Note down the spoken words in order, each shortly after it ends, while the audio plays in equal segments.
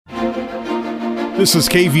This is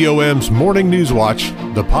KVOM's Morning News Watch,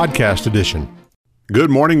 the podcast edition.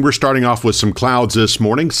 Good morning. We're starting off with some clouds this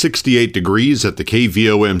morning, 68 degrees at the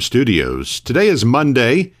KVOM studios. Today is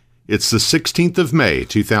Monday. It's the 16th of May,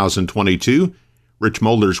 2022. Rich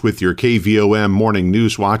Molders with your KVOM Morning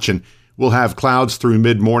News Watch, and we'll have clouds through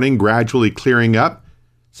mid-morning, gradually clearing up.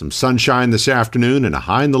 Some sunshine this afternoon and a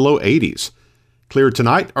high in the low 80s. Clear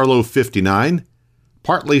tonight, our low 59.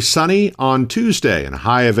 Partly sunny on Tuesday and a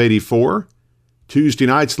high of 84. Tuesday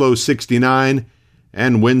night's low 69,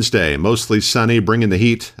 and Wednesday, mostly sunny, bringing the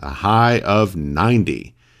heat, a high of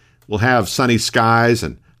 90. We'll have sunny skies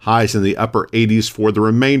and highs in the upper 80s for the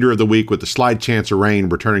remainder of the week, with a slight chance of rain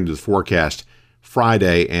returning to the forecast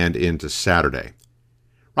Friday and into Saturday.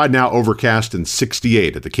 Right now, overcast and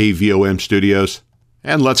 68 at the KVOM studios.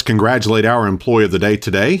 And let's congratulate our employee of the day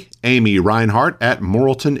today, Amy Reinhardt at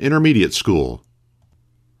Morrilton Intermediate School.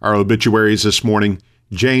 Our obituaries this morning: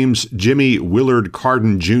 James Jimmy Willard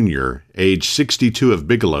Carden Jr., age 62 of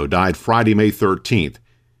Bigelow, died Friday, May 13th.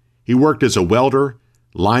 He worked as a welder,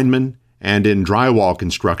 lineman, and in drywall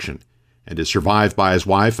construction, and is survived by his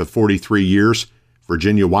wife of 43 years,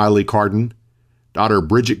 Virginia Wiley Carden, daughter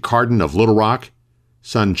Bridget Carden of Little Rock,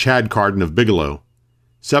 son Chad Carden of Bigelow,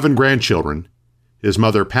 7 grandchildren, his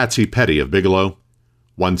mother Patsy Petty of Bigelow,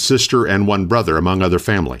 1 sister and 1 brother, among other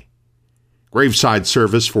family. Graveside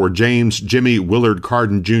service for James Jimmy Willard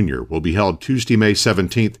Carden Jr. will be held Tuesday, May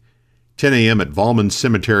 17th, 10 a.m. at Volman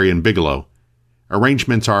Cemetery in Bigelow.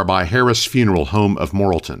 Arrangements are by Harris Funeral Home of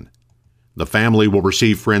Morrilton. The family will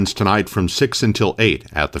receive friends tonight from 6 until 8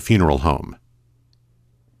 at the funeral home.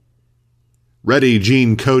 Reddy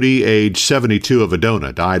Jean Cody, age 72 of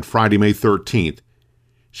Adona, died Friday, May 13th.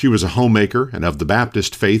 She was a homemaker and of the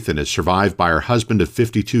Baptist faith and is survived by her husband of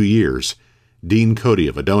 52 years, Dean Cody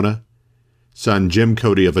of Adona, son Jim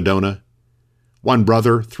Cody of Adona, 1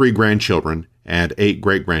 brother, 3 grandchildren, and 8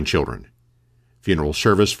 great-grandchildren. Funeral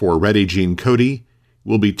service for Reddy Jean Cody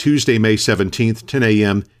will be Tuesday, May 17th, 10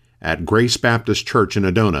 a.m. at Grace Baptist Church in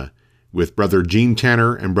Adona, with Brother Gene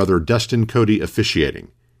Tanner and Brother Dustin Cody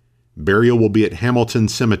officiating. Burial will be at Hamilton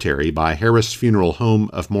Cemetery by Harris Funeral Home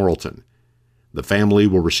of Morrilton. The family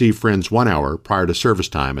will receive friends 1 hour prior to service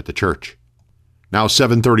time at the church. Now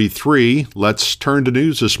 7:33, let's turn to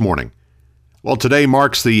news this morning. Well, today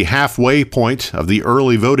marks the halfway point of the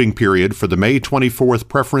early voting period for the May 24th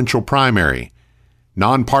preferential primary,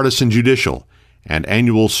 nonpartisan judicial, and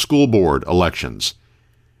annual school board elections.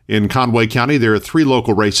 In Conway County, there are 3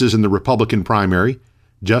 local races in the Republican primary: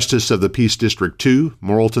 Justice of the Peace District 2,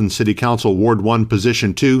 Morrilton City Council Ward 1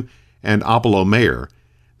 Position 2, and Apollo Mayor.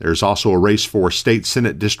 There's also a race for State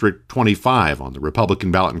Senate District 25 on the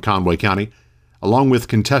Republican ballot in Conway County, along with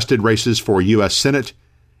contested races for U.S. Senate,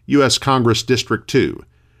 U.S. Congress District 2,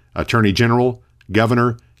 Attorney General,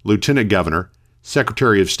 Governor, Lieutenant Governor,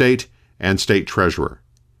 Secretary of State, and State Treasurer.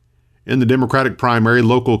 In the Democratic primary,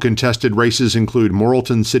 local contested races include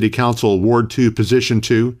Morrilton City Council Ward 2 Position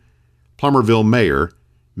 2, Plumerville Mayor,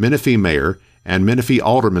 Menifee Mayor, and Menifee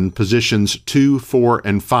Alderman Positions 2, 4,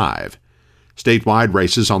 and 5. Statewide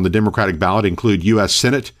races on the Democratic ballot include U.S.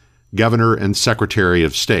 Senate, Governor, and Secretary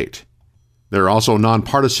of State. There are also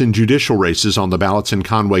nonpartisan judicial races on the ballots in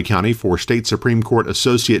Conway County for State Supreme Court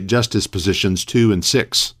Associate Justice Positions 2 and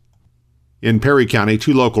 6. In Perry County,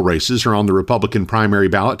 2 local races are on the Republican primary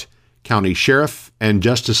ballot: County Sheriff and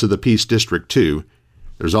Justice of the Peace District 2.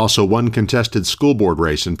 There's also 1 contested school board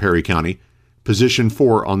race in Perry County, Position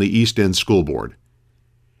 4 on the East End School Board.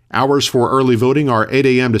 Hours for early voting are 8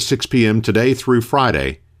 a.m. to 6 p.m. today through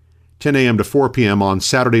Friday, 10 a.m. to 4 p.m. on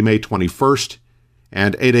Saturday, May 21st,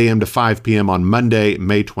 and 8 a.m. to 5 p.m. on Monday,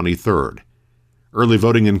 May 23rd. Early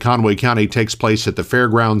voting in Conway County takes place at the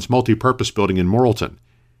Fairgrounds Multipurpose Building in Morrilton.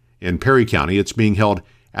 In Perry County, it's being held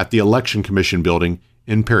at the Election Commission Building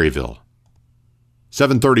in Perryville.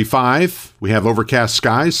 7:35, we have overcast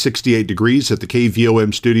skies, 68 degrees at the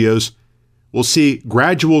KVOM studios. We'll see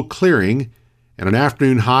gradual clearing and an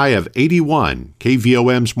afternoon high of 81.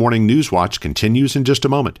 KVOM's Morning News Watch continues in just a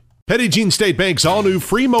moment. Petit Jean State Bank's all-new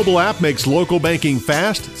free mobile app makes local banking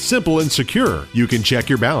fast, simple, and secure. You can check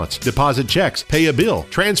your balance, deposit checks, pay a bill,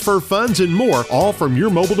 transfer funds, and more, all from your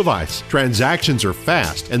mobile device. Transactions are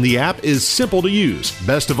fast, and the app is simple to use.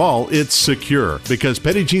 Best of all, it's secure, because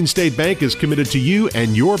Petit Jean State Bank is committed to you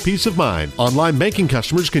and your peace of mind. Online banking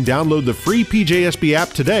customers can download the free PJSB app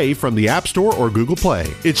today from the App Store or Google Play.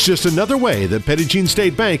 It's just another way that Petit Jean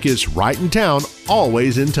State Bank is right in town,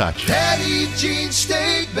 always in touch. Petit Jean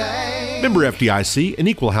State Bank. Member FDIC, an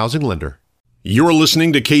equal housing lender. You're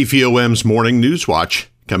listening to KVOM's Morning News Watch.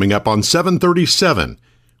 Coming up on 7:37,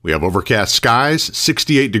 we have overcast skies,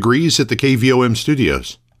 68 degrees at the KVOM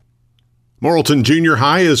studios. Morrilton Junior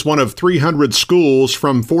High is one of 300 schools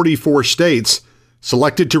from 44 states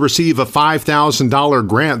selected to receive a $5,000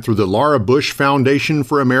 grant through the Laura Bush Foundation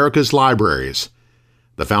for America's Libraries.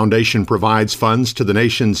 The foundation provides funds to the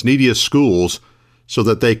nation's neediest schools so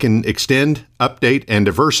that they can extend, update, and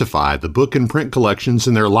diversify the book and print collections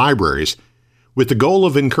in their libraries with the goal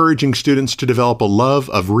of encouraging students to develop a love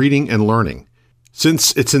of reading and learning.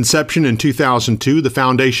 Since its inception in 2002, the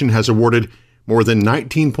foundation has awarded more than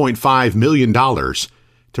 $19.5 million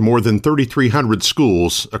to more than 3,300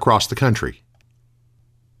 schools across the country.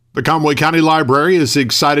 The Conway County Library is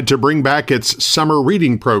excited to bring back its summer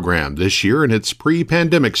reading program this year in its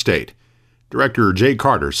pre-pandemic state. Director Jay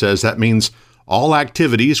Carter says that means all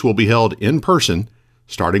activities will be held in person,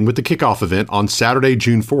 starting with the kickoff event on Saturday,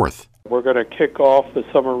 June 4th. We're going to kick off the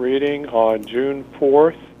summer reading on June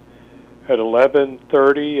 4th at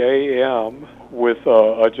 11:30 a.m. with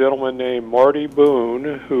a gentleman named Marty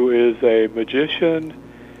Boone, who is a magician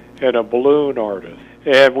and a balloon artist.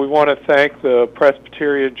 And we want to thank the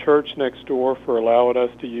Presbyterian Church next door for allowing us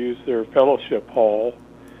to use their fellowship hall.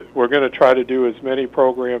 We're going to try to do as many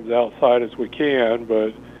programs outside as we can,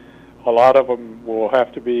 but a lot of them will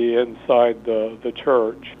have to be inside the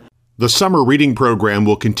church. The summer reading program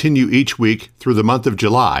will continue each week through the month of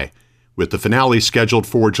July, with the finale scheduled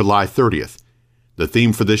for July 30th. The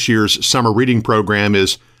theme for this year's summer reading program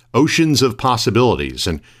is Oceans of Possibilities,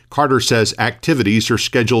 and Carter says activities are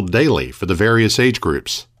scheduled daily for the various age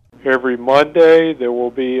groups. Every Monday there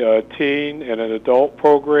will be a teen and an adult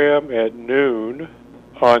program at noon.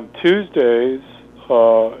 On Tuesdays,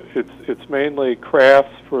 it's mainly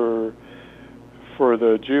crafts for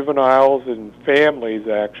the juveniles and families,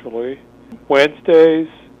 actually. Wednesdays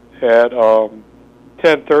at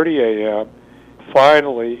 10:30 a.m.,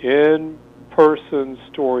 finally in-person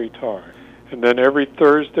story time. And then every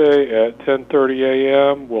Thursday at 10:30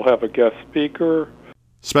 a.m., we'll have a guest speaker.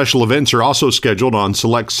 Special events are also scheduled on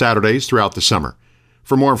select Saturdays throughout the summer.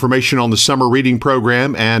 For more information on the summer reading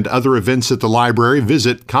program and other events at the library,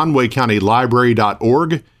 visit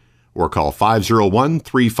conwaycountylibrary.org or call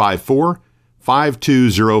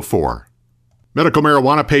 501-354-5204. Medical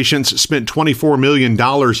marijuana patients spent $24 million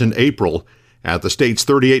in April at the state's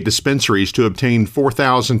 38 dispensaries to obtain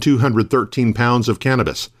 4,213 pounds of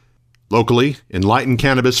cannabis. Locally, Enlightened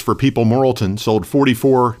Cannabis for People Morrilton sold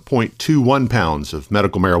 44.21 pounds of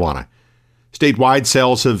medical marijuana. Statewide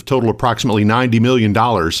sales have totaled approximately $90 million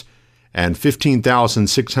and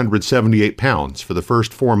 15,678 pounds for the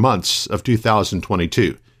first 4 months of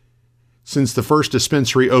 2022. Since the first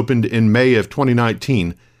dispensary opened in May of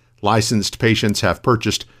 2019, licensed patients have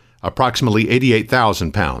purchased approximately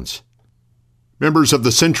 88,000 pounds. Members of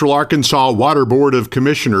the Central Arkansas Water Board of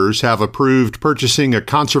Commissioners have approved purchasing a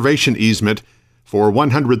conservation easement for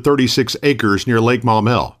 136 acres near Lake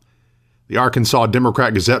Maumelle. The Arkansas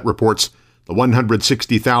Democrat-Gazette reports the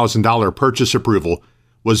 $160,000 purchase approval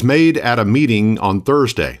was made at a meeting on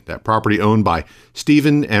Thursday. That property, owned by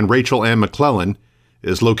Stephen and Rachel Ann McClellan,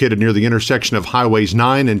 is located near the intersection of Highways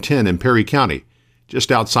 9 and 10 in Perry County,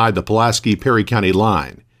 just outside the Pulaski-Perry County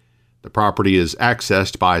line. The property is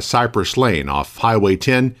accessed by Cypress Lane off Highway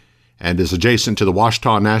 10 and is adjacent to the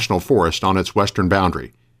Ouachita National Forest on its western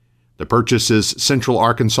boundary. The purchase is Central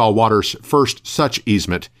Arkansas Water's first such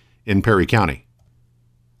easement in Perry County.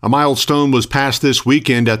 A milestone was passed this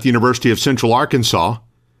weekend at the University of Central Arkansas.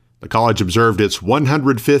 The college observed its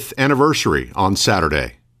 105th anniversary on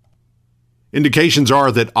Saturday. Indications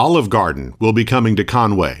are that Olive Garden will be coming to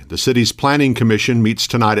Conway. The city's planning commission meets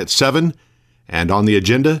tonight at 7, and on the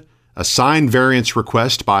agenda, a sign variance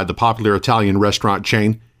request by the popular Italian restaurant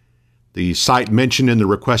chain. The site mentioned in the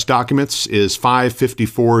request documents is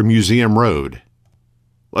 554 Museum Road.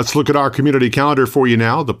 Let's look at our community calendar for you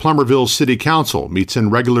now. The Plumerville City Council meets in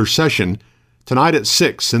regular session tonight at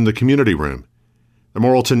 6 in the community room. The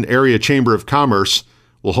Morrilton Area Chamber of Commerce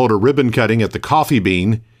will hold a ribbon cutting at the Coffee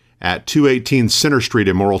Bean at 218 Center Street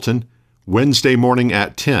in Morrilton, Wednesday morning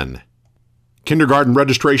at 10. Kindergarten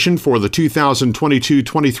registration for the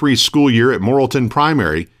 2022-23 school year at Morrilton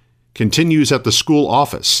Primary continues at the school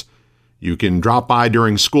office. You can drop by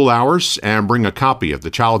during school hours and bring a copy of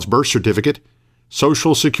the child's birth certificate,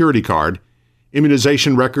 Social Security card,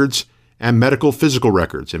 immunization records, and medical physical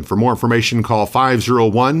records. And for more information, call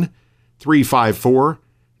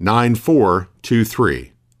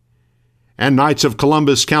 501-354-9423. And Knights of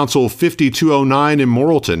Columbus Council 5209 in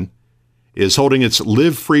Morrilton is holding its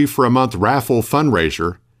Live Free for a Month raffle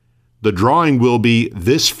fundraiser. The drawing will be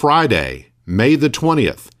this Friday, May the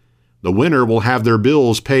 20th. The winner will have their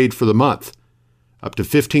bills paid for the month. Up to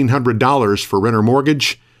 $1,500 for renter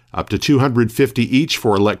mortgage, up to $250 each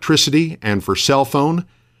for electricity and for cell phone,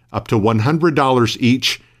 up to $100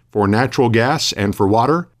 each for natural gas and for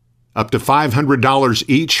water, up to $500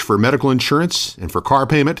 each for medical insurance and for car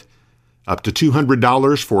payment, up to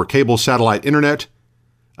 $200 for cable satellite internet,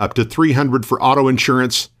 up to $300 for auto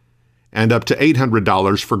insurance, and up to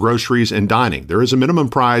 $800 for groceries and dining. There is a minimum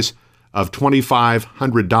price of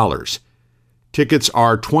 $2,500. Tickets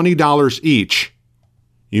are $20 each.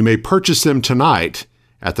 You may purchase them tonight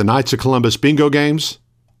at the Knights of Columbus bingo games,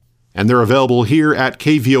 and they're available here at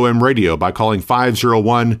KVOM Radio by calling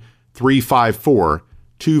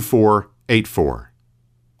 501-354-2484.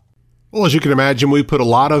 Well, as you can imagine, we put a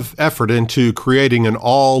lot of effort into creating an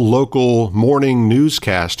all-local morning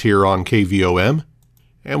newscast here on KVOM,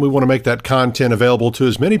 and we want to make that content available to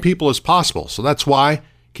as many people as possible. So that's why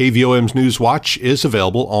KVOM's Newswatch is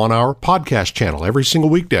available on our podcast channel every single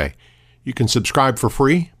weekday. You can subscribe for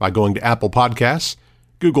free by going to Apple Podcasts,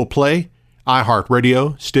 Google Play,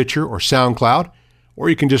 iHeartRadio, Stitcher, or SoundCloud, or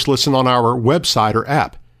you can just listen on our website or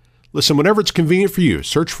app. Listen whenever it's convenient for you.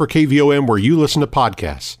 Search for KVOM where you listen to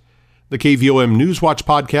podcasts. The KVOM Newswatch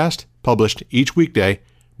podcast, published each weekday,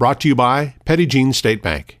 brought to you by Petit Jean State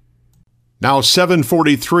Bank. Now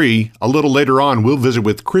 7:43, a little later on, we'll visit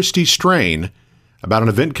with Christy Strain about an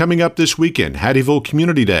event coming up this weekend, Hattieville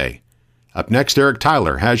Community Day. Up next, Eric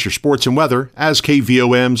Tyler has your sports and weather as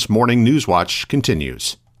KVOM's Morning Newswatch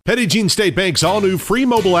continues. Petit Jean State Bank's all-new free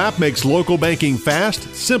mobile app makes local banking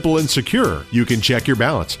fast, simple, and secure. You can check your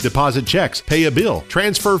balance, deposit checks, pay a bill,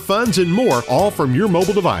 transfer funds, and more, all from your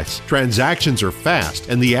mobile device. Transactions are fast,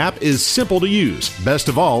 and the app is simple to use. Best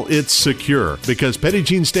of all, it's secure, because Petit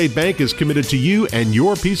Jean State Bank is committed to you and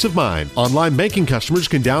your peace of mind. Online banking customers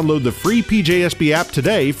can download the free PJSB app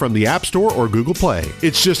today from the App Store or Google Play.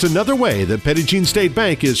 It's just another way that Petit Jean State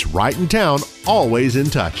Bank is right in town, always in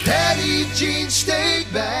touch. Petit Jean State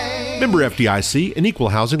Bank. Member FDIC, an equal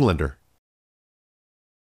housing lender.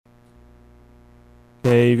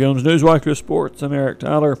 KVOM's Newswatch with Sports. I'm Eric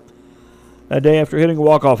Tyler. A day after hitting a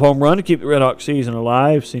walk-off home run to keep the Red Hawks season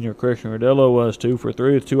alive, senior Christian Rodillo was 2 for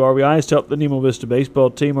 3 with 2 RBIs to help the Nemo Vista baseball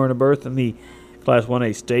team earn a berth in the Class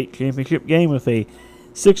 1A state championship game with a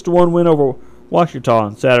 6-1 win over Ouachita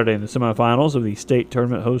on Saturday in the semifinals of the state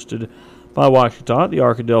tournament hosted by Ouachita at the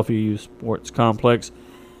Arkadelphia Youth Sports Complex.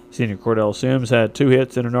 Senior Cordell Sims had 2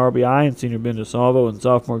 hits and an RBI, and senior Ben DeSalvo and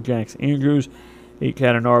sophomore Jax Andrews each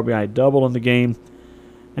had an RBI double in the game.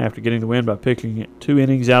 After getting the win by pitching 2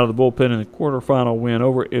 innings out of the bullpen in the quarterfinal win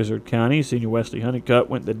over Izard County, senior Wesley Honeycutt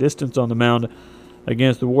went the distance on the mound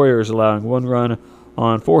against the Warriors, allowing 1 run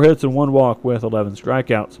on 4 hits and 1 walk with 11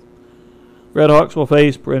 strikeouts. Red Hawks will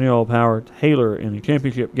face perennial power Taylor in the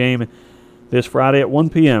championship game this Friday at 1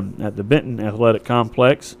 p.m. at the Benton Athletic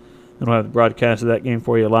Complex. And we'll have the broadcast of that game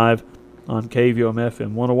for you live on KVOM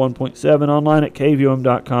FM 101.7, online at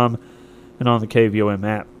KVOM.com, and on the KVOM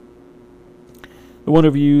app. The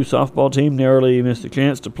Wonderview softball team narrowly missed a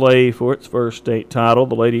chance to play for its first state title.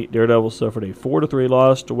 The Lady Daredevils suffered a 4-3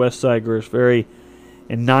 loss to Westside Greers Ferry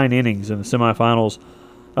in 9 innings in the semifinals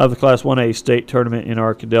of the Class 1A state tournament in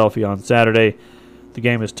Arkadelphia on Saturday. The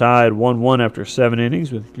game is tied 1-1 after 7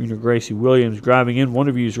 innings, with junior Gracie Williams driving in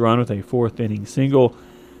Wonderview's run with a 4th-inning single.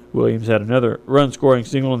 Williams had another run-scoring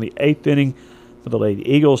single in the 8th inning, but the Lady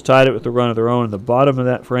Eagles tied it with a run of their own in the bottom of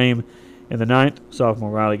that frame. In the 9th,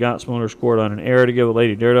 sophomore Riley Gottsmuller scored on an error to give the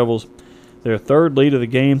Lady Daredevils their 3rd lead of the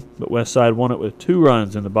game, but Westside won it with 2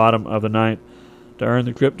 runs in the bottom of the 9th to earn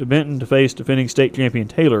the trip to Benton to face defending state champion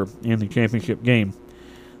Taylor in the championship game.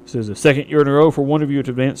 This is the 2nd year in a row for Wonderview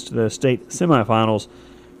to advance to the state semifinals,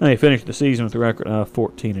 and they finished the season with a record of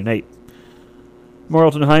 14-8.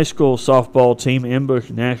 Morrilton High School softball team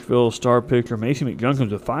ambushed Nashville star pitcher Macy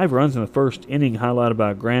McJunkins with 5 runs in the first inning, highlighted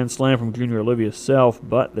by a grand slam from junior Olivia Self,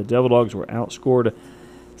 but the Devil Dogs were outscored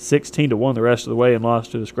 16-1 the rest of the way and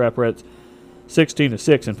lost to the Scrap Rats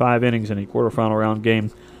 16-6 in 5 innings in a quarterfinal round game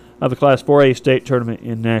of the Class 4A state tournament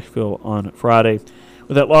in Nashville on Friday.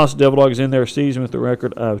 With that loss, the Devil Dogs end their season with a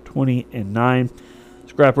record of 20-9.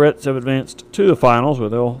 Scrap Rats have advanced to the finals, where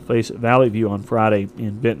they'll face Valley View on Friday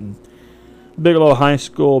in Benton. Bigelow High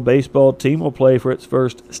School baseball team will play for its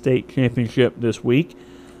first state championship this week.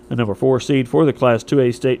 The number 4 seed for the Class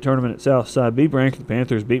 2A state tournament at Southside B Branch, the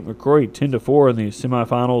Panthers beat McCrory 10-4 in the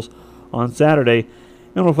semifinals on Saturday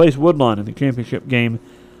and will face Woodlawn in the championship game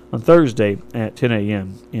on Thursday at 10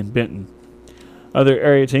 a.m. in Benton. Other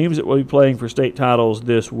area teams that will be playing for state titles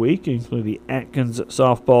this week include the Atkins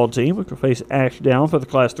softball team, which will face Ashdown for the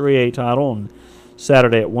Class 3A title on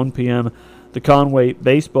Saturday at 1 p.m., the Conway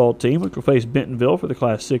baseball team, which will face Bentonville for the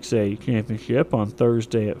Class 6A championship on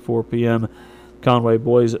Thursday at 4 p.m. Conway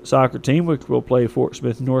boys soccer team, which will play Fort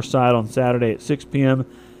Smith Northside on Saturday at 6 p.m.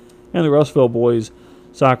 And the Russellville boys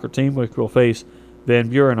soccer team, which will face Van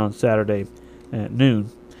Buren on Saturday at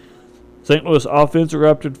noon. St. Louis offense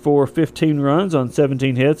erupted for 15 runs on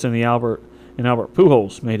 17 hits, and Albert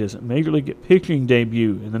Pujols made his Major League pitching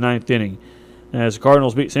debut in the ninth inning, as the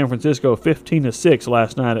Cardinals beat San Francisco 15-6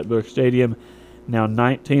 last night at Busch Stadium. Now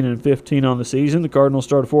 19-15 on the season. The Cardinals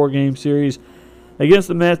start a 4-game series against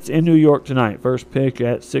the Mets in New York tonight. First pitch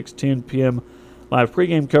at 6:10 p.m. Live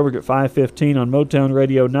pregame coverage at 5:15 on Motown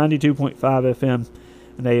Radio 92.5 FM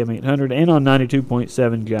and AM 800, and on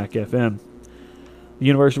 92.7 Jack FM. The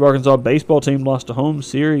University of Arkansas baseball team lost a home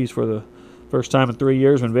series for the first time in 3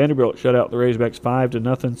 years when Vanderbilt shut out the Razorbacks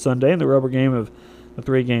 5-0 Sunday in the rubber game of the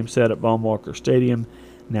 3-game set at Baum-Walker Stadium.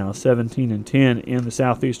 Now 17-10 in the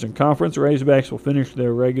Southeastern Conference. The Razorbacks will finish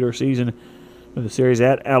their regular season with a series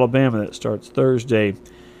at Alabama that starts Thursday.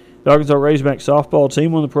 The Arkansas Razorback softball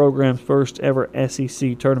team won the program's first ever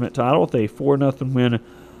SEC tournament title with a 4-0 win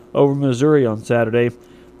over Missouri on Saturday. The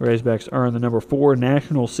Razorbacks earned the number 4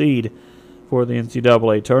 national seed for the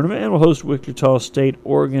NCAA tournament and will host Wichita State,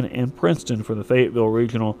 Oregon, and Princeton for the Fayetteville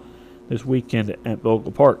Regional this weekend at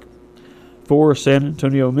Bogle Park. 4 San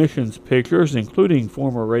Antonio Missions pitchers, including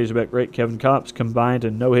former Razorback great Kevin Kopps, combined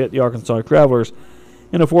to no-hit the Arkansas Travelers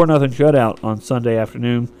in a 4-0 shutout on Sunday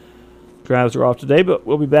afternoon. Travs are off today, but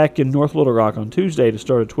we'll be back in North Little Rock on Tuesday to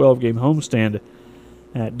start a 12-game homestand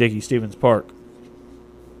at Dickey-Stevens Park.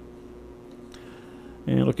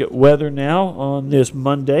 And look at weather now on this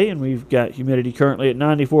Monday, and we've got humidity currently at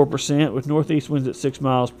 94% with northeast winds at 6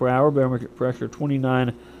 miles per hour, barometric pressure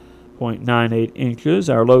 29.98 inches.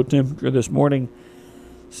 Our low temperature this morning,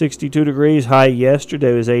 62 degrees. High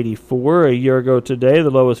yesterday was 84. A year ago today, the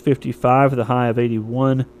low was 55 with a high of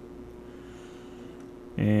 81.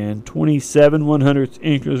 And 27/100th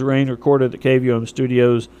inches rain recorded at the KVOM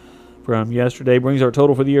studios from yesterday brings our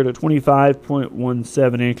total for the year to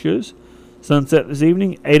 25.17 inches. Sunset this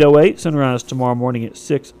evening, 8:08. Sunrise tomorrow morning at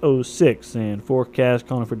 6:06. And forecast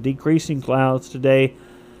calling for decreasing clouds today.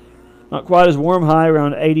 Not quite as warm, high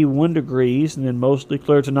around 81 degrees. And then mostly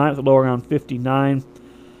clear tonight with a low around 59.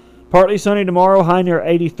 Partly sunny tomorrow, high near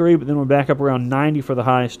 83. But then we're back up around 90 for the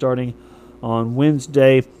high starting on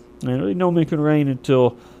Wednesday. And really no mention of rain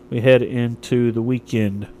until we head into the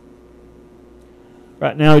weekend.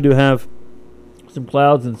 Right now we do have some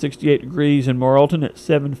clouds and 68 degrees in Morrilton at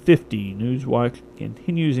 7:50. Newswatch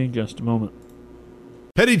continues in just a moment.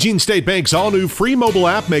 Petit Jean State Bank's all-new free mobile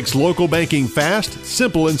app makes local banking fast,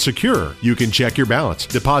 simple, and secure. You can check your balance,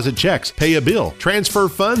 deposit checks, pay a bill, transfer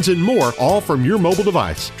funds, and more, all from your mobile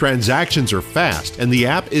device. Transactions are fast, and the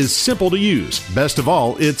app is simple to use. Best of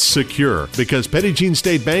all, it's secure, because Petit Jean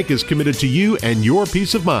State Bank is committed to you and your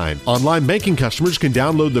peace of mind. Online banking customers can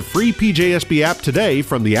download the free PJSB app today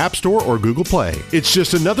from the App Store or Google Play. It's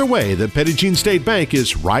just another way that Petit Jean State Bank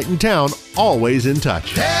is right in town, always in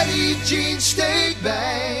touch. Petit Jean State Bank.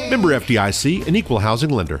 Member FDIC, an equal housing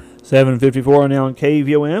lender. 7:54 now on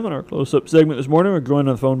KVOM. In our close-up segment this morning, we're joined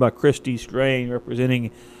on the phone by Christy Strain,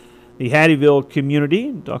 representing the Hattieville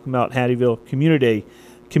community, talking about Hattieville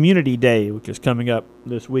Community Day, which is coming up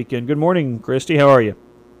this weekend. Good morning, Christy. How are you?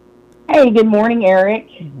 Hey, good morning, Eric.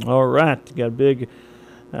 All right. Got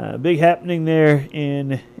a big happening there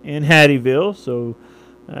in Hattieville. So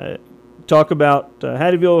talk about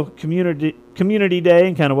Hattieville Community Day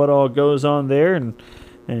and kind of what all goes on there and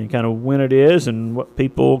kind of when it is and what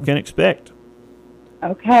people can expect.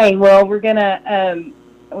 Okay, well, we're going to,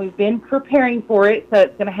 we've been preparing for it, so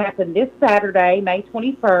it's going to happen this Saturday, May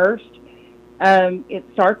 21st. It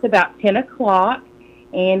starts about 10 o'clock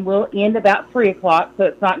and will end about 3 o'clock, so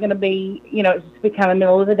it's not going to be, it's just be kind of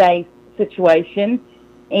middle of the day situation.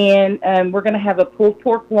 And we're going to have a pulled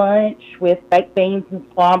pork lunch with baked beans and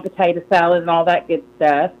slaw and potato salad and all that good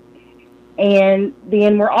stuff. And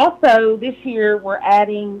then we're also, this year, we're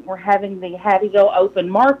having the Hattieville Open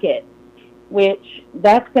Market, which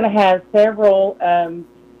that's going to have several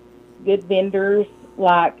good vendors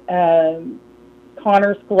like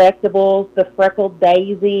Connor's Collectibles, the Freckled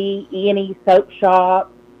Daisy, E&E Soap Shop.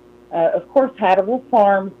 Of course, Hattieville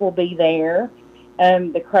Farms will be there.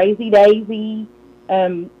 The Crazy Daisy.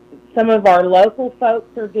 Some of our local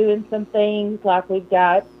folks are doing some things, like we've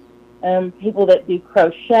got people that do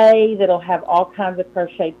crochet that'll have all kinds of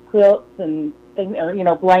crochet quilts and things,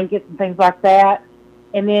 or blankets and things like that.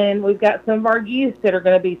 And then we've got some of our youth that are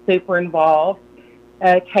going to be super involved.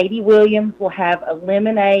 Katie Williams will have a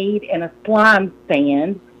lemonade and a slime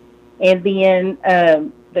stand. And then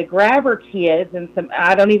the Grabber kids and some,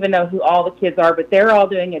 I don't even know who all the kids are, but they're all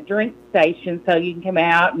doing a drink station, so you can come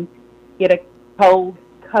out and get a cold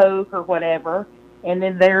Coke or whatever. And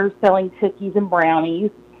then they're selling cookies and brownies.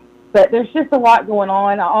 But there's just a lot going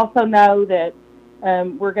on. I also know that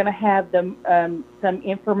We're going to have some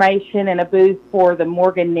information and a booth for the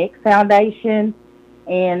Morgan Nick Foundation.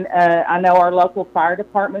 And I know our local fire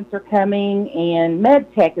departments are coming, and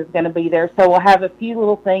MedTech is going to be there. So we'll have a few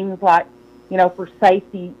little things like, for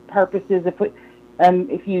safety purposes.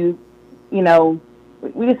 If you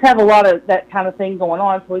we just have a lot of that kind of thing going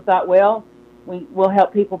on. So we thought, well, we'll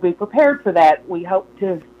help people be prepared for that. We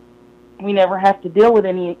we never have to deal with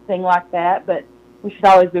anything like that, but we should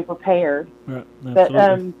always be prepared. Right, but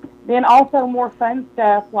then also more fun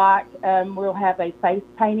stuff like we'll have a face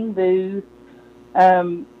painting booth.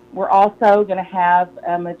 We're also going to have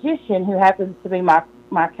a magician who happens to be my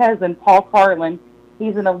cousin, Paul Carlin.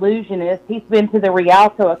 He's an illusionist. He's been to the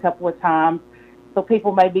Rialto a couple of times, so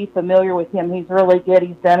people may be familiar with him. He's really good.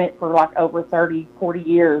 He's done it for like over 30, 40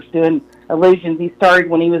 years doing illusions. He started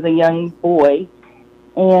when he was a young boy.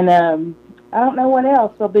 And I don't know what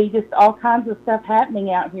else. There'll be just all kinds of stuff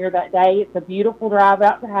happening out here that day. It's a beautiful drive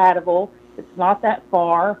out to Hattieville. It's not that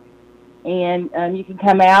far. And you can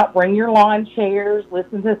come out, bring your lawn chairs,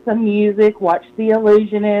 listen to some music, watch The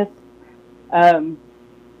Illusionist,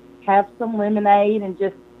 have some lemonade, and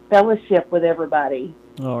just fellowship with everybody.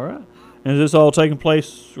 All right. And is this all taking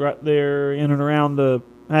place right there in and around the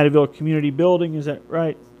Hattieville Community Building? Is that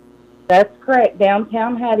right? That's correct,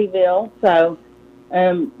 downtown Hattieville. So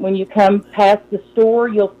when you come past the store,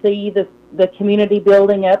 you'll see the community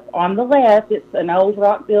building up on the left. It's an old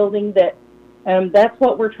rock building that's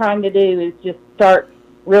what we're trying to do, is just start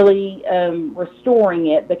really restoring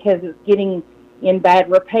it because it's getting in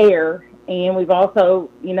bad repair. And we've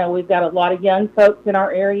also, we've got a lot of young folks in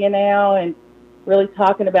our area now, and really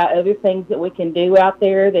talking about other things that we can do out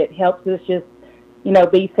there that helps us just,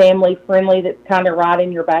 be family friendly. That's kind of right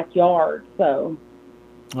in your backyard. So,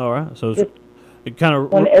 all right. So it kind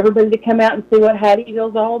of want everybody to come out and see what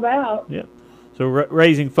Hattieville's all about. Yeah. So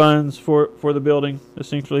raising funds for the building,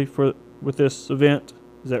 essentially with this event.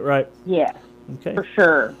 Is that right? Yes. Okay. For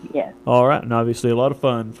sure. Yes. All right, and obviously a lot of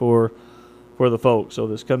fun for the folks. So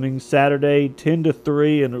this coming Saturday, 10 to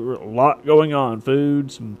 3, and a lot going on.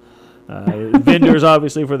 Food, some vendors,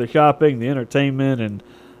 obviously, for the shopping, the entertainment, and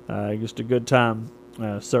just a good time,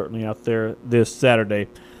 certainly out there this Saturday.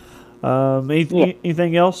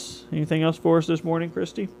 Anything else? Anything else for us this morning,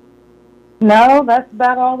 Christy? No, that's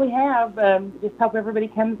about all we have. Just hope everybody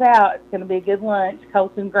comes out. It's going to be a good lunch.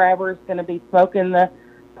 Colton Grabber is going to be smoking the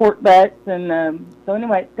pork butts, and so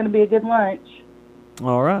anyway, it's going to be a good lunch.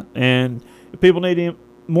 All right, and if people need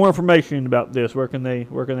more information about this, where can they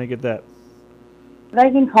get that? They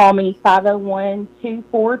can call me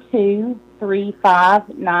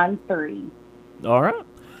 501-242-3593. All right.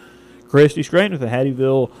 Christy Strain with the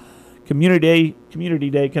Hattieville Community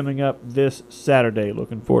Day coming up this Saturday.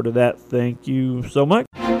 Looking forward to that. Thank you so much.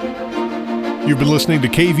 You've been listening to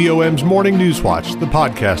KVOM's Morning News Watch, the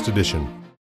podcast edition.